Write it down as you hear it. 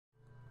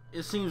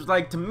It seems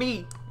like to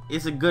me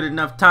it's a good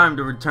enough time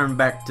to return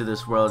back to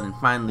this world and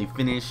finally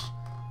finish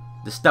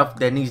the stuff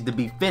that needs to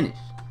be finished.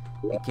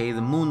 Okay, the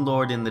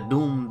MOONLORD and the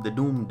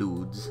Doom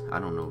dudes. I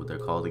don't know what they're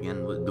called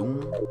again. What, Doom?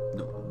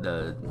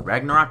 The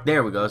Ragnarok?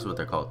 There we go, that's what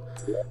they're called.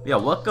 But yeah,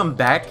 welcome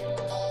back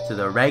to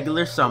the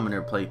regular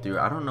summoner playthrough.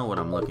 I don't know what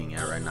I'm looking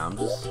at right now. I'm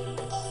just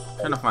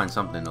trying to find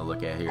something to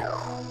look at here.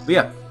 But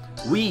yeah,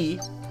 we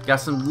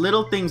got some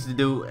little things to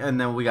do, and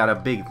then we got a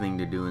big thing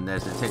to do, and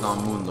that's to take on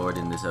MOONLORD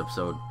in this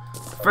episode.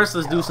 First,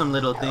 let's do some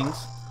little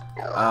things.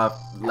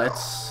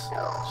 Let's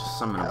just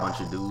summon a bunch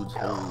of dudes.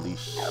 Holy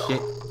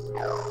shit.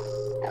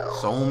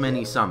 So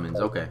many summons.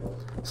 Okay.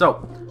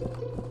 So,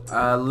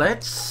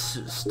 let's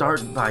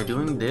start by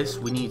doing this.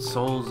 We need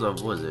souls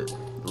of, what is it?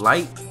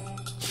 Light?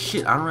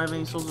 Shit, I don't have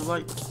any souls of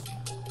light.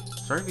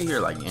 Sorry if you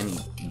hear, like, any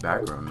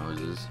background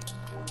noises.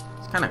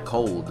 It's kind of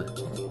cold.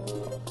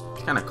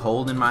 It's kind of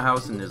cold in my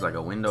house, and there's, like,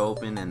 a window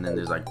open, and then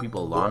there's, like,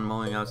 people lawn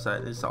mowing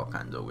outside. It's all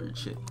kinds of weird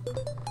shit.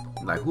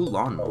 Like, who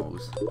lawn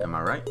mows? Am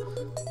I right?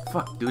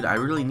 Fuck, dude, I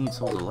really need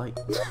souls of light.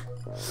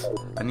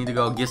 I need to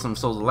go get some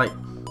souls of light.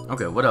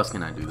 Okay, what else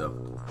can I do, though?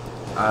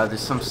 There's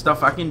some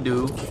stuff I can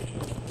do.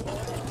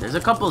 There's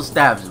a couple of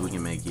staves we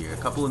can make here. A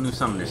couple of new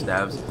summoner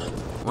staves.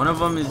 One of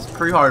them is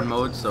pre-hard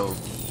mode, so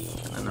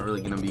it's not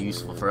really going to be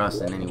useful for us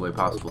in any way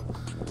possible.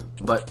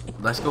 But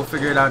let's go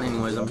figure it out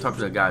anyways. I'm talking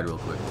to the guide real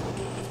quick.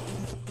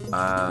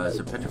 Is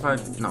it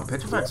petrified? No,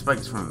 petrified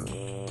spikes from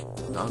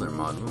the other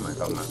mod. What am I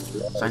talking about?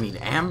 So I need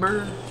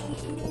amber.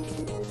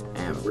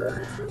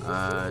 Amber.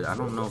 I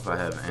don't know if I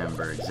have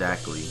amber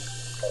exactly.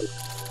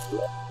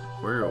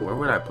 Where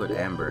would I put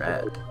amber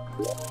at?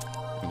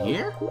 In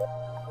here?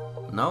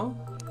 No?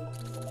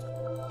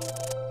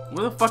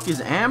 Where the fuck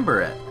is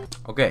amber at?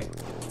 Okay.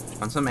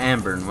 On some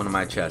amber in one of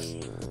my chests.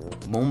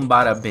 Boom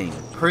bada bing.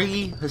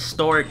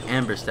 Prehistoric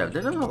amber staff.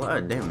 That does a lot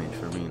of damage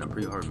for being a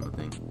pre-hard mode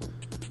thing.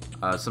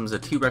 Summons a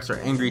T-Rex or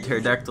angry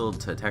pterodactyl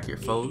to attack your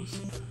foes.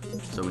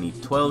 So we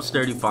need 12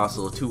 sturdy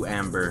fossil, 2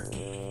 amber,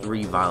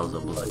 3 vials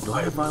of blood. Do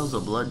I have vials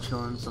of blood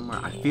chilling somewhere?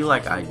 I feel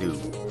like I do.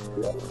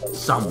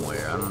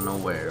 Somewhere. I don't know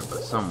where,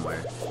 but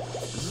somewhere.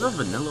 Is this a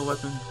vanilla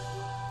weapon?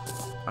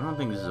 I don't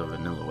think this is a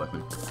vanilla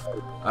weapon.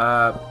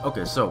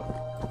 Okay, so.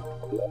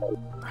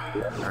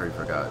 I already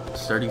forgot.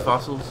 Sturdy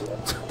fossils?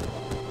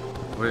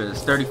 Where is it?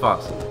 Sturdy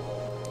fossil.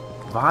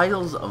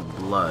 Vials of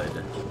blood.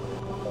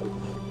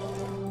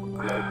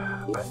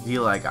 I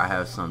feel like I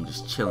have some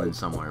just chilling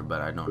somewhere,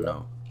 but I don't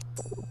know.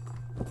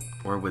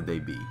 Where would they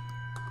be?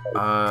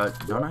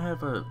 Don't I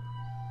have a...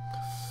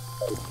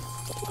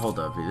 Hold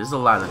up, there's a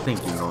lot of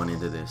thinking going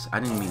into this. I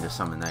didn't mean to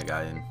summon that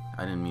guy in.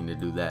 I didn't mean to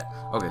do that.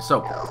 Okay,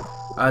 so,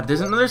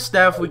 there's another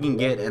staff we can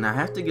get, and I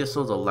have to get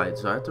souls of light,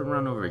 so I have to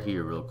run over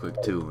here real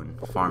quick, too, and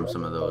farm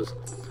some of those.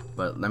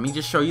 But let me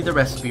just show you the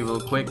recipe real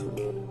quick,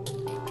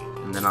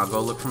 and then I'll go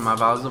look for my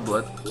vials of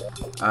blood.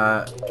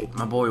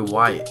 My boy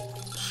Wyatt,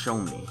 show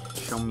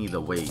me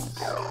the ways.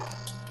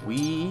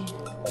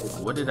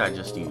 What did I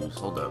just use?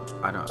 Hold up.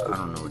 I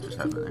don't know what just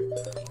happened there.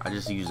 I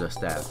just used a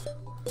staff.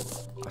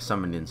 I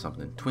summoned in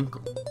something.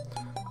 Twinkle.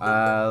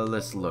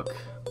 Let's look.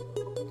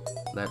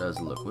 Let us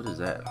look. What is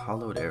that?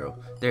 Hollowed arrow.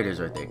 There it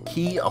is right there.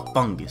 Key of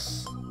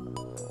fungus.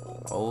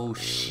 Oh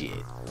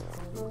shit.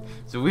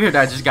 It's weird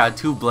I just got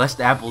 2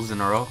 blessed apples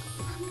in a row.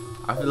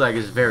 I feel like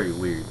it's very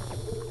weird.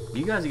 Do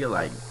you guys get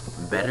like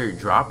better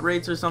drop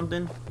rates or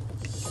something?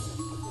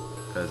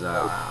 Because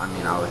I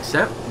mean, I'll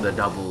accept the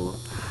double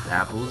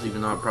apples,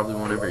 even though I probably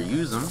won't ever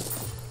use them.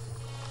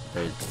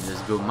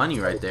 There's good money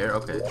right there.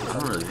 Okay, I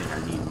don't really think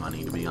I need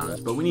money, to be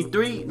honest. But we need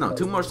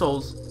 2 more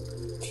souls.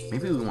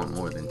 Maybe we want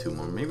more than 2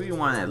 more. Maybe we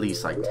want at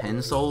least like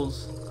 10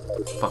 souls.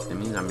 Fuck, that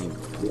means I need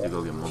to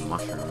go get more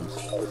mushrooms.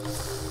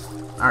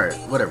 Alright,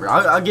 whatever.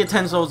 I'll get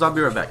 10 souls. I'll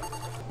be right back.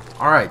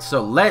 Alright,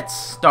 so let's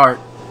start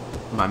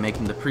by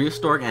making the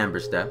prehistoric amber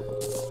staff.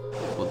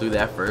 We'll do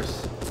that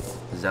first.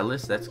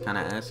 Zealous, that's kind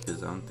of ass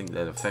because I don't think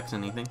that affects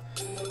anything.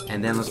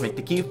 And then let's make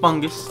the key of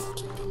fungus.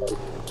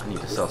 I need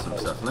to sell some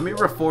stuff. Let me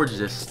reforge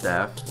this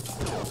staff.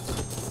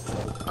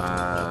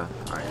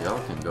 Alright, y'all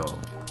can go.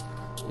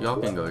 Y'all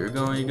can go. You're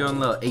going a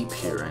little ape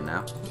shit right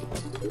now.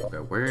 Okay,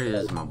 where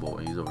is my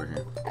boy? He's over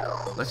here.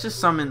 Let's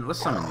summon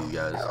these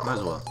guys. Might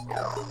as well.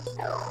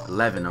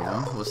 11 of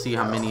them. We'll see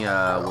how many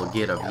we'll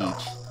get of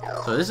each.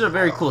 So this is a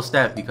very cool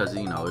staff because,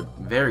 you know, it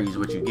varies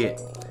what you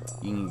get.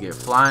 You can get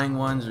flying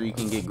ones or you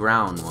can get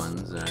ground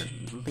ones. I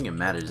don't think it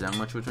matters that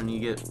much which one you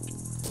get.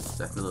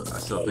 I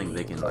still think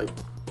they can, like,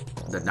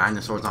 the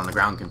dinosaurs on the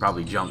ground can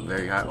probably jump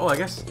very high. Oh, I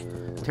guess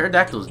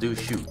pterodactyls do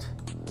shoot.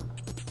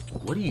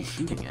 What are you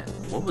shooting at?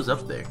 What was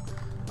up there?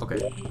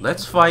 Okay,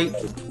 let's fight.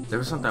 There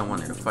was something I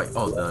wanted to fight.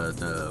 Oh,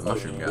 the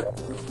mushroom guy.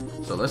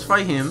 So let's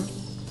fight him.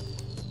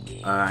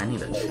 I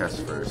need a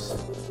chest first.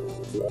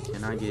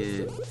 Can I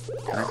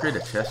create a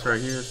chest right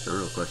here? That's the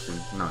real question.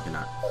 No, I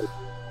cannot.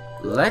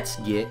 Let's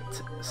get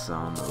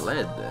some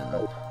lead then.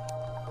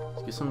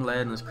 Let's get some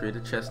lead and let's create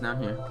a chest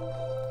down here.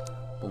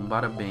 Boom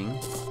bada bing.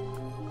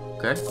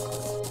 Okay.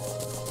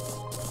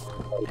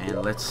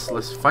 And let's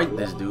fight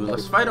this dude.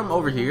 Let's fight him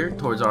over here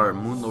towards our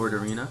MOONLORD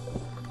arena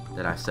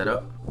that I set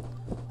up.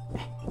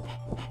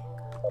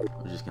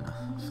 We're just gonna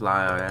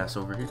fly our ass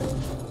over here.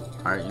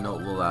 Alright, you know,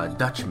 we'll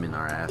Dutchman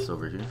our ass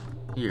over here.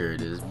 Here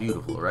it is,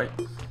 beautiful, right?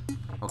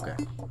 Okay.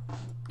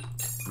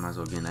 Might as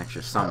well get an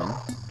extra summon.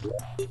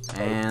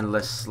 And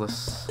let's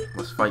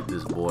fight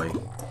this boy.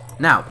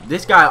 Now,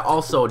 this guy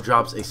also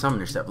drops a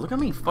summoner step. Look how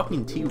many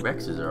fucking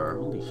T-Rexes there are.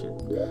 Holy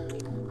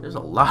shit. There's a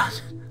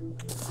lot.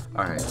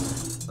 Alright,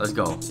 let's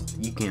go.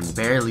 You can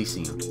barely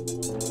see him.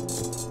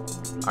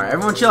 Alright,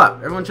 everyone chill out.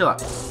 Everyone chill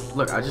out.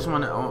 Look, I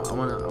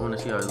wanna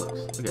see how he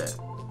looks. Look at it.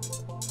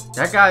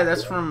 That guy,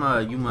 that's from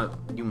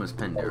Yuma's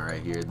pendant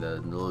right here.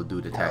 The little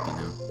dude attacking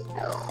him.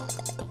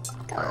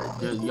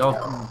 Alright,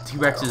 y'all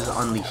T-Rexes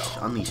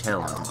unleash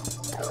hell on him.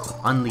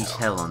 Unleash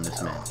hell on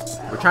this man.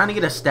 We're trying to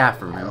get a staff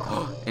from him.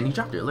 And he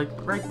dropped it, like,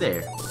 right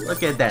there.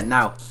 Look at that.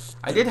 Now,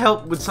 I did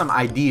help with some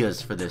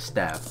ideas for this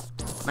staff.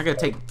 I'm not gonna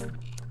take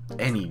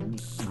any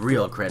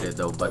real credit,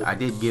 though, but I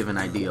did give an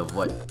idea of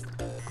what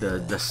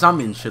the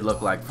summon should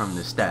look like from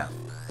the staff.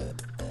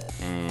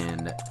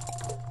 And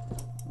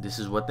this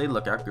is what they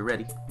look like. Get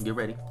ready. Get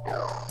ready.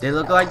 They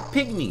look like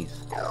pygmies.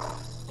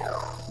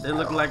 They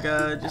look like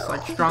just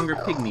like stronger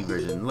pygmy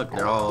version. Look,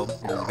 they're all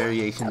there's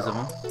variations of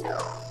them.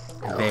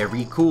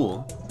 Very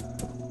cool.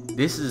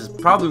 This is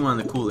probably one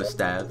of the coolest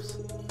staffs,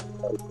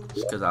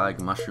 just because I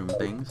like mushroom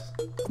things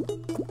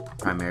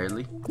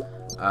primarily.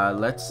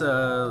 Let's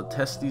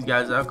test these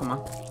guys out. Come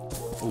on.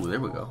 Oh, there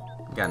we go.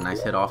 Got a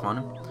nice hit off on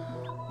him.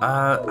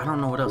 I don't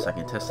know what else I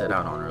can test it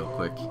out on real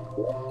quick.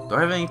 Do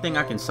I have anything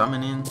I can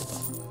summon in?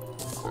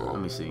 Let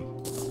me see.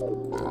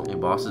 Any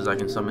bosses I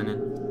can summon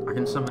in? I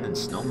can summon in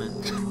snowmen.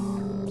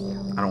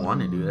 I don't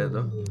want to do that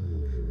though.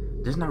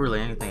 There's not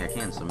really anything I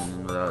can summon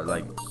in without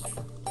like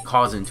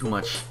causing too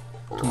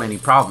many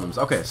problems.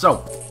 Okay,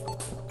 so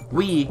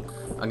we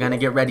are gonna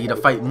get ready to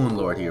fight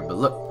MOONLORD here. But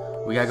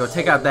look, we gotta go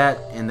take out that,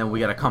 and then we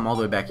gotta come all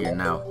the way back here.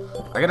 Now,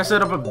 I gotta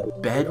set up a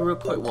bed real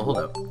quick. Well, hold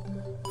up.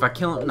 If I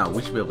kill him, no,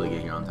 we should be able to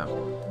get here on time.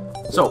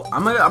 So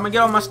I'm gonna get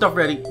all my stuff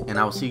ready, and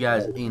I will see you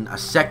guys in a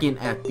second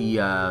at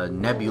the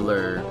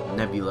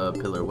nebula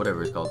pillar,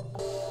 whatever it's called.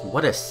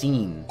 What a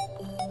scene!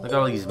 Look at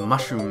all these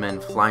mushroom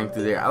men flying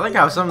through there. I like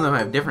how some of them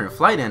have different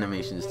flight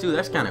animations too.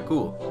 That's kind of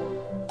cool.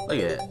 Look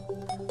at it.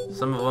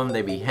 Some of them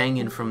they be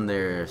hanging from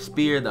their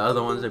spear. The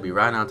other ones they be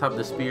riding on top of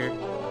the spear.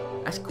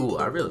 That's cool.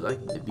 I really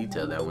like the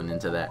detail that went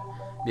into that.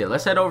 Yeah,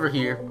 let's head over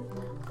here.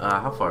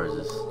 How far is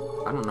this?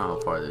 I don't know how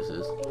far this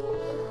is.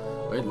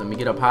 Wait, let me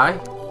get up high.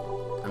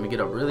 Let me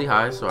get up really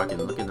high so I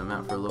can look at the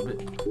map for a little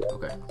bit.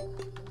 Okay.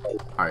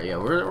 Alright, yeah,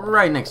 we're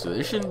right next to it.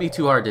 It shouldn't be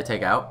too hard to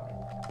take out.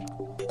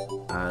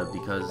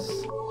 Because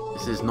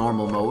this is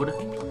normal mode.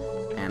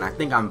 And I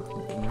think I'm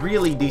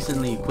really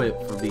decently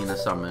equipped for being a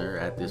summoner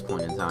at this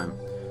point in time.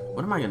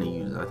 What am I going to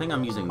use? I think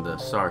I'm using the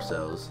star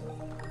cells.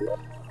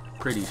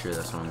 Pretty sure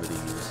that's what I'm going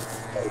to use.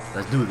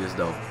 Let's do this,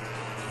 though.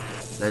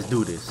 Let's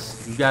do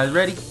this. You guys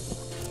ready?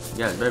 You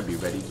guys better be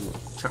ready to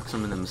chuck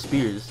some of them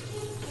spears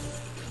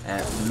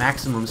at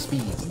maximum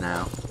speeds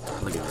now.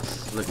 Look at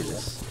this. Look at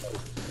this.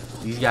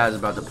 These guys are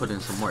about to put in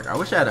some work. I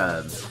wish I had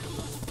a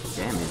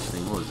damage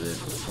thing. What was it?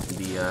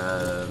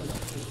 The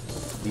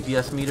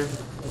DPS meter?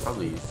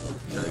 Probably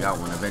should have got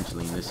one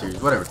eventually in this series.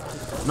 Whatever.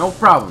 No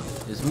problem.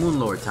 It's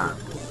MOONLORD time.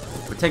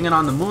 We're taking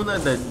on the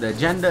MOONLORD. The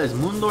agenda is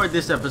MOONLORD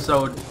this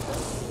episode.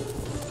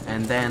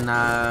 And then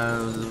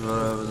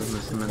the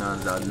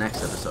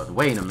next episode.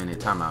 Wait a minute.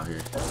 Time out here.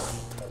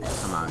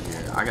 Time out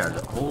here. I got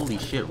holy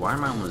shit. Why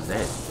am I almost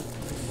dead?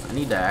 I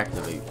need to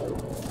activate.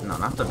 No,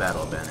 not the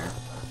battle banner.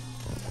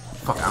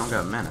 Fuck, I don't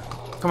got mana.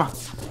 Come on.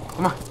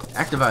 Come on.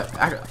 Activate.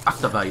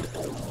 Activate.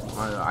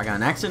 I got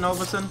an accident all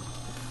of a sudden?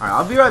 Alright,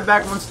 I'll be right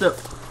back one step.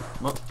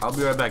 Well, I'll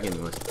be right back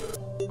anyways.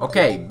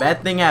 Okay,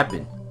 bad thing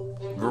happened.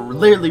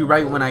 Literally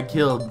right when I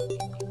killed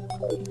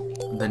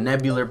the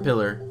nebular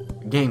pillar,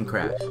 game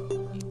crash.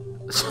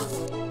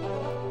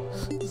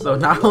 So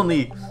not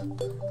only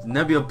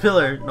nebula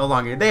pillar no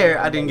longer there,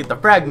 I didn't get the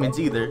fragments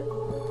either.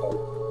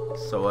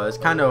 So it's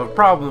kind of a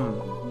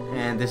problem,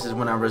 and this is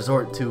when I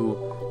resort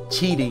to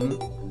cheating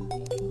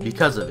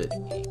because of it.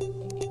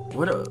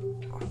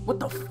 What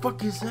the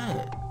fuck is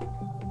that?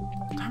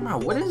 Time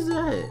out, what is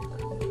that?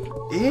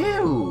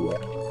 Ew!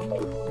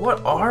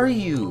 What are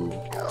you?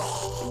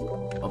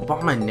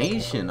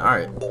 Abomination.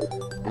 Alright.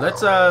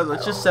 Let's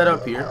just set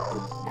up here.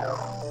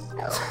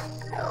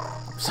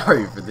 I'm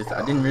sorry for this.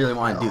 I didn't really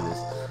want to do this.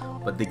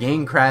 But the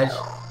game crashed.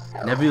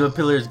 Nebula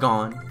pillar is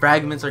gone.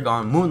 Fragments are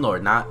gone.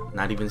 MOONLORD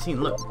not even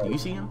seen. Look, do you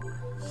see him?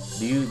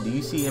 Do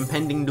you see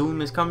impending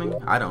doom is coming?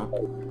 I don't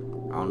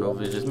know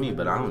if it's just me,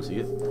 but I don't see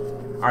it.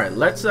 Alright,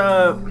 let's what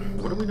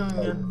are we doing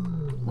again?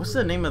 What's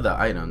the name of the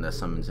item that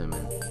summons him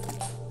in?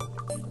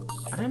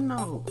 I didn't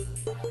know.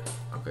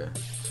 Okay,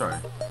 sorry.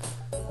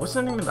 What's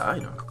the name of the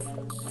item?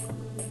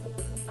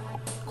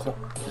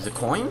 Is it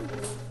coin?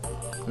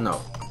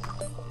 No.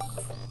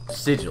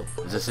 Sigil.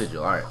 It's a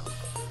sigil. Alright.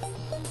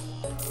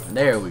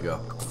 There we go.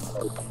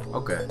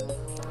 Okay.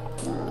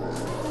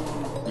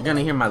 You're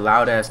gonna hear my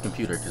loud ass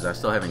computer because I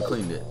still haven't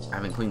cleaned it. I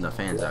haven't cleaned the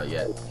fans out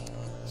yet.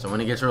 So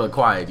when it gets really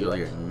quiet, you'll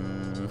hear.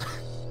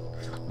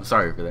 I'm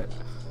sorry for that.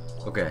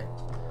 Okay.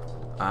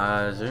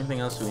 Is there anything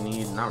else we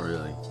need? Not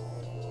really.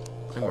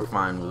 I think we're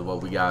fine with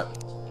what we got.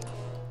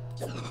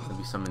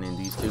 Maybe summon in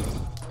these two.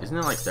 Isn't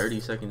it like 30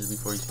 seconds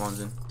before he spawns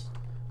in?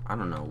 I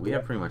don't know. We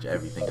have pretty much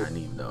everything I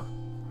need though.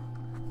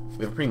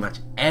 We have pretty much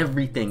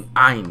everything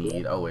I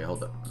need. Oh wait,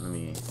 hold up. There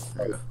we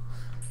go.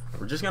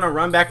 We're just gonna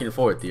run back and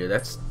forth here.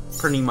 That's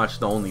pretty much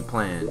the only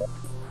plan.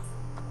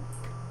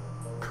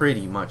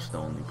 Pretty much the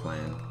only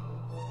plan.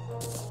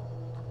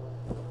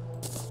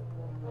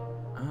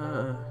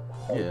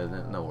 Yeah,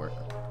 that'll work.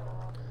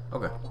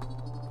 Okay.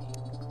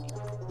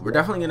 We're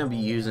definitely gonna be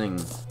using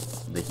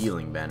the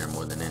healing banner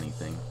more than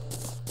anything.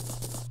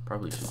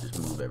 Probably should just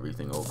move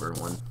everything over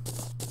one.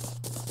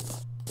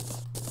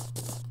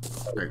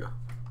 There you go.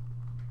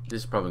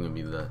 This is probably gonna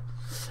be the...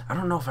 I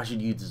don't know if I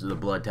should use the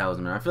blood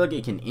talisman. I feel like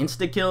it can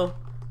insta kill,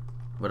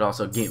 but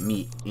also get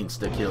me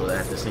insta kill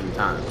at the same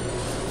time.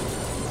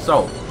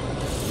 So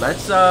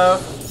let's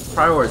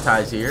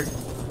prioritize here.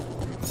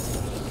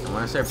 And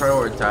when I say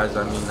prioritize,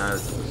 I mean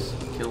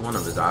just kill one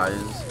of his eyes.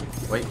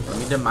 Wait, let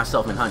me dip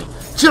myself in honey.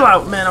 Chill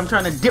out, man. I'm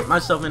trying to dip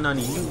myself in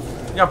honey.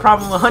 You got a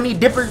problem with honey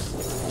dippers?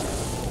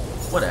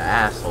 What an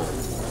asshole.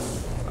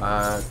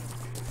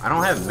 I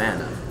don't have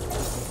mana,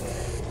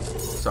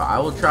 so I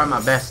will try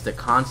my best to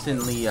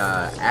constantly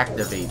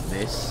activate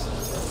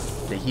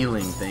the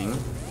healing thing.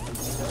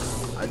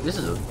 This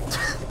is a...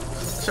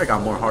 I should have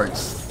got more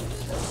hearts.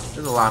 This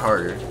is a lot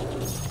harder.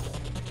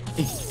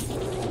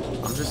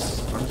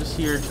 I'm just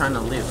here trying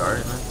to live,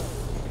 alright, man?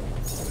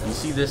 You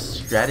see this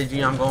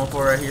strategy I'm going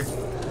for right here?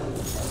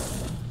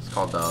 It's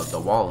called the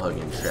wall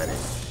hugging strategy.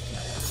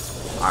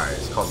 Alright,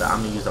 it's called the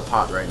I'm gonna use a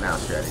pot right now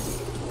strategy.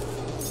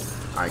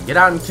 Alright, get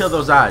out and kill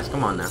those eyes.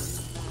 Come on now.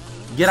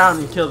 Get out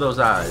and kill those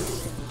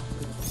eyes.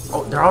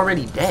 Oh, they're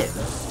already dead.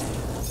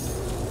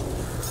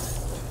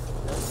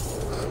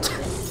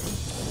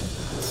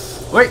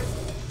 Wait!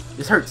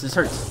 This hurts, this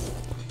hurts.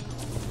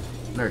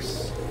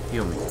 Nurse,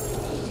 heal me.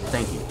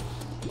 Thank you.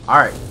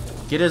 Alright,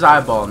 get his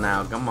eyeball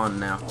now. Come on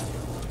now.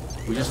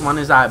 We just want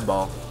his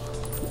eyeball.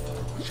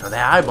 Show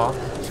that eyeball.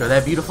 Show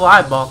that beautiful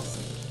eyeball.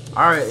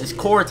 Alright, it's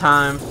core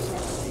time.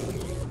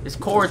 It's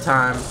core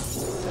time.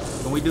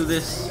 Can we do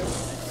this?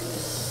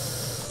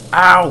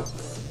 Ow!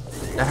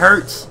 That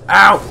hurts.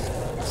 Ow!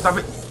 Stop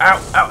it.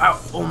 Ow, ow,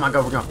 ow. Oh my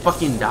god, we're gonna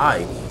fucking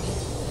die.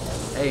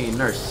 Hey,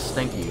 nurse.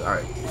 Thank you.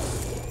 Alright.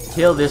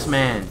 Kill this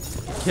man.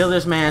 Kill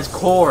this man's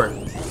core.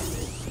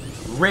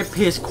 Rip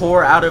his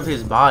core out of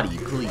his body,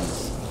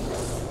 please.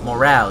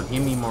 Morale.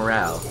 Give me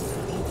morale.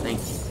 Thank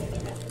you.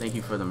 Thank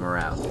you for the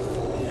morale.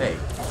 Hey.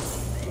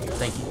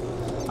 Thank you.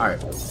 Alright.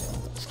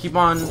 Just keep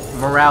on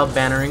morale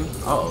bannering.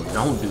 Uh-oh,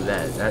 don't do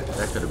that. That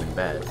could have been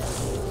bad.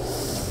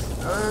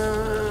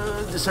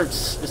 This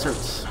hurts. This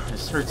hurts.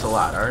 This hurts a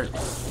lot, alright?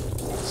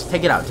 Just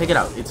take it out. Take it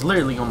out. It's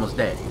literally almost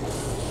dead.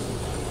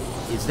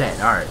 It's dead.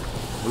 Alright.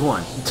 We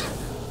won.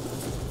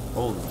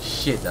 Holy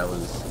shit, that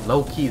was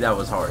low-key, that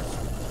was hard.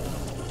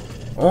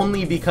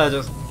 Only because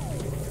of...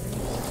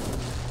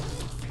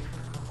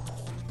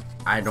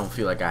 I don't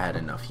feel like I had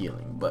enough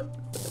healing, but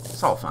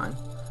it's all fine.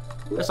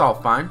 It's all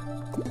fine.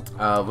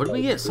 What did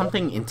we get?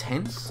 Something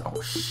intense?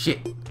 Oh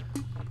shit.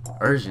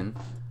 Ersion.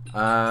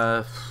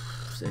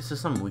 This is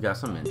something, we got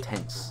something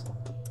intense.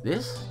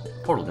 This?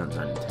 Portal guns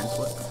aren't intense,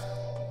 what?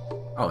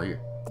 Oh, here.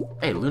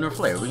 Hey, lunar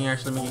flare, we can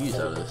actually make use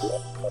out of this.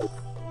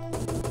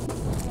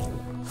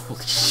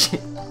 Holy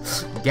shit.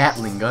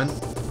 Gatling gun.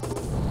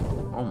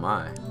 Oh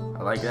my.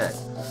 I like that.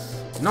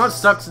 You know what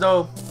sucks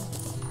though?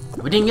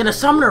 We didn't get a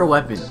summoner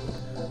weapon.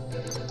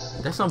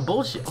 That's some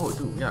bullshit. Oh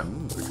dude, yeah,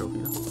 for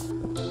trophy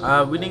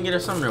though. We didn't get a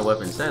summoner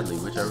weapon, sadly,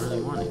 which I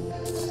really wanted.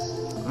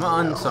 I'm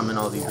gonna unsummon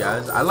all these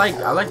guys. I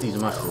like these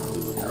mushrooms,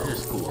 dude. They're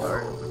just cool,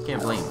 alright?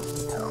 Can't blame them.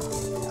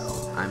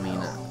 I mean,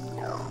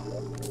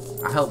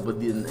 I help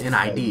with an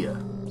idea.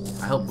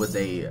 I help with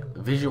a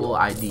visual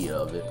idea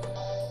of it.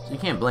 So you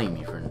can't blame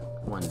me for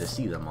wanting to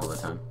see them all the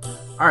time.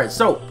 Alright,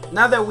 so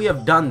now that we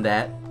have done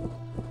that,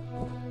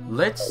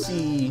 let's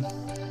see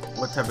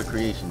what type of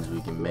creations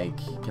we can make.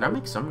 Can I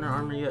make summoner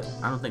armor yet?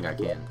 I don't think I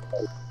can.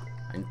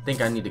 I think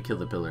I need to kill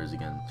the pillars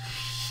again.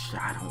 Shh,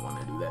 I don't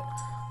want to do that.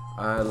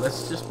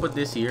 Let's just put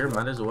this here.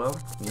 Might as well.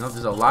 You know,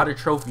 there's a lot of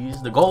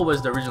trophies. The goal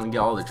was to originally get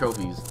all the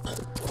trophies.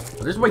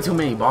 But there's way too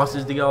many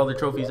bosses to get all the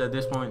trophies at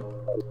this point.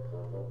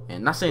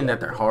 And not saying that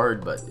they're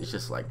hard, but it's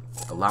just like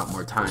a lot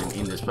more time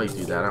in this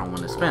playthrough that I don't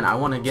want to spend. I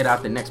want to get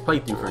out the next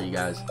playthrough for you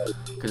guys,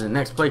 because the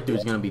next playthrough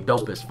is going to be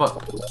dope as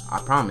fuck. I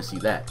promise you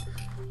that.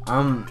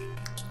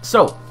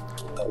 So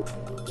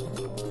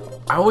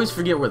I always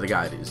forget where the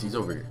guide is. He's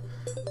over here.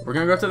 We're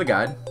gonna go to the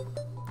guide.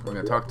 We're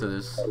gonna talk to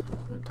this.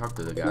 Talk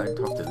to the guide.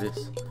 Talk to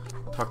this.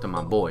 Talk to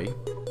my boy.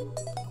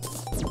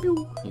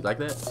 You like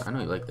that? I know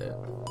you like that.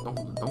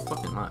 Don't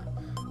fucking lie.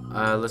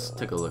 Let's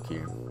take a look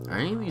here. Are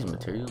any of these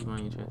materials by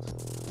any chance?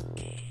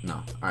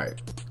 No.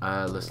 Alright.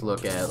 Let's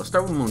look at... Let's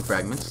start with moon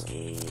fragments.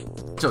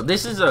 So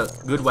this is a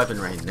good weapon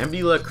right here.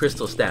 Nebula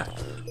crystal staff.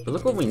 But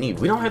look what we need.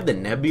 We don't have the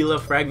nebula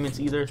fragments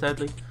either,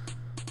 sadly.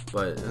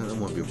 But it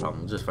won't be a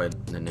problem. We'll just fight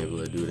the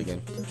nebula, do it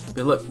again.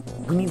 But look,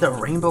 we need the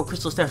rainbow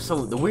crystal staff.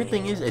 So the weird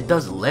thing is, it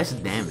does less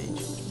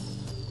damage.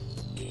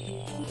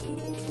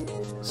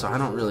 So I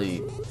don't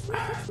really,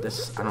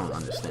 I don't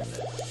understand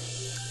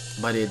that.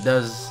 But it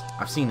does,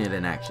 I've seen it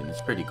in action.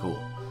 It's pretty cool.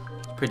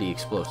 It's pretty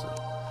explosive.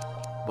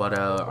 But,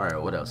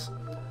 alright, what else?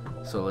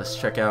 So let's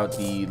check out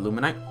the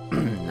Luminite.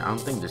 I don't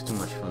think there's too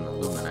much from the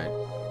Luminite.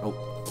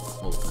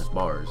 Oh, there's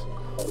bars.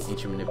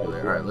 Ancient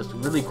Manipulator. Alright, let's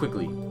really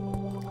quickly,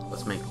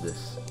 let's make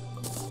this.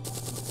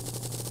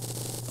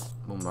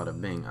 Boom, bada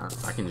bing.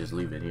 I can just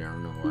leave it here. I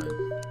don't know why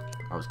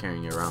I was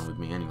carrying it around with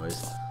me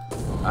anyways.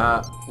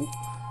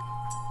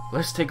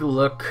 Let's take a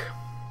look.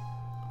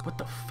 What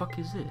the fuck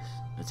is this?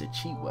 It's a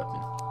cheat weapon.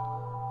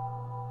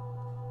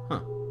 Huh.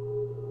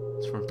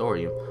 It's from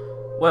Thorium.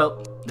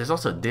 Well, there's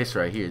also this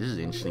right here. This is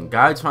interesting.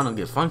 Guides found on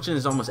gift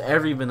functions almost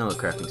every vanilla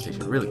crafting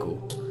station. Really cool.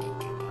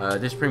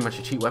 This is pretty much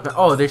a cheat weapon.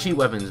 Oh, they're cheat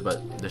weapons,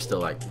 but they're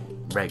still like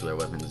regular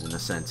weapons in a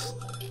sense,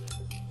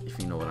 if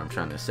you know what I'm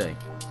trying to say.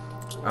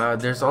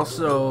 There's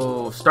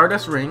also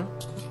Stardust Ring.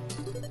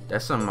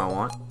 That's something I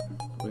want.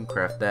 We can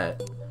craft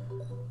that.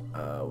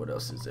 What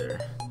else is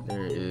there?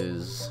 There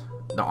is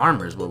the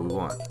armor is what we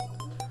want.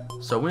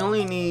 So we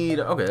only need,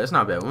 okay, that's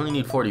not bad. We only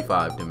need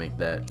 45 to make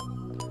that.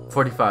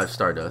 45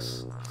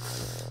 Stardust.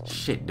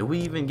 Shit, do we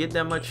even get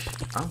that much?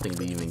 I don't think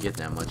we even get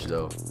that much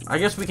though. I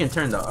guess we can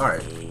turn the,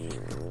 alright.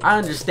 I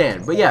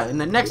understand. But yeah, in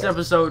the next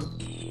episode,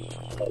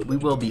 we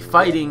will be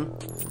fighting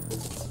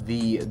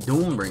the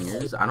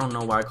Doombringers. I don't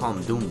know why I call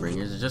them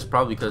Doombringers. It's just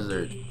probably because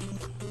they're,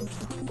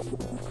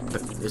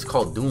 it's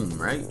called Doom,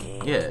 right?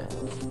 Yeah.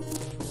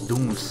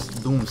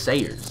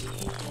 Doomsayers.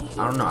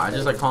 I don't know. I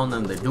just like calling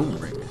them the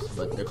Doombringers,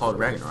 but they're called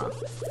Ragnarok.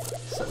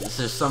 So this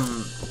is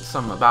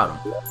some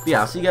about them. But yeah,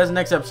 I'll see you guys in the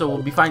next episode.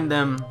 We'll be fighting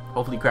them.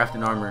 Hopefully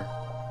crafting armor.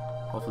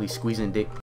 Hopefully squeezing dick.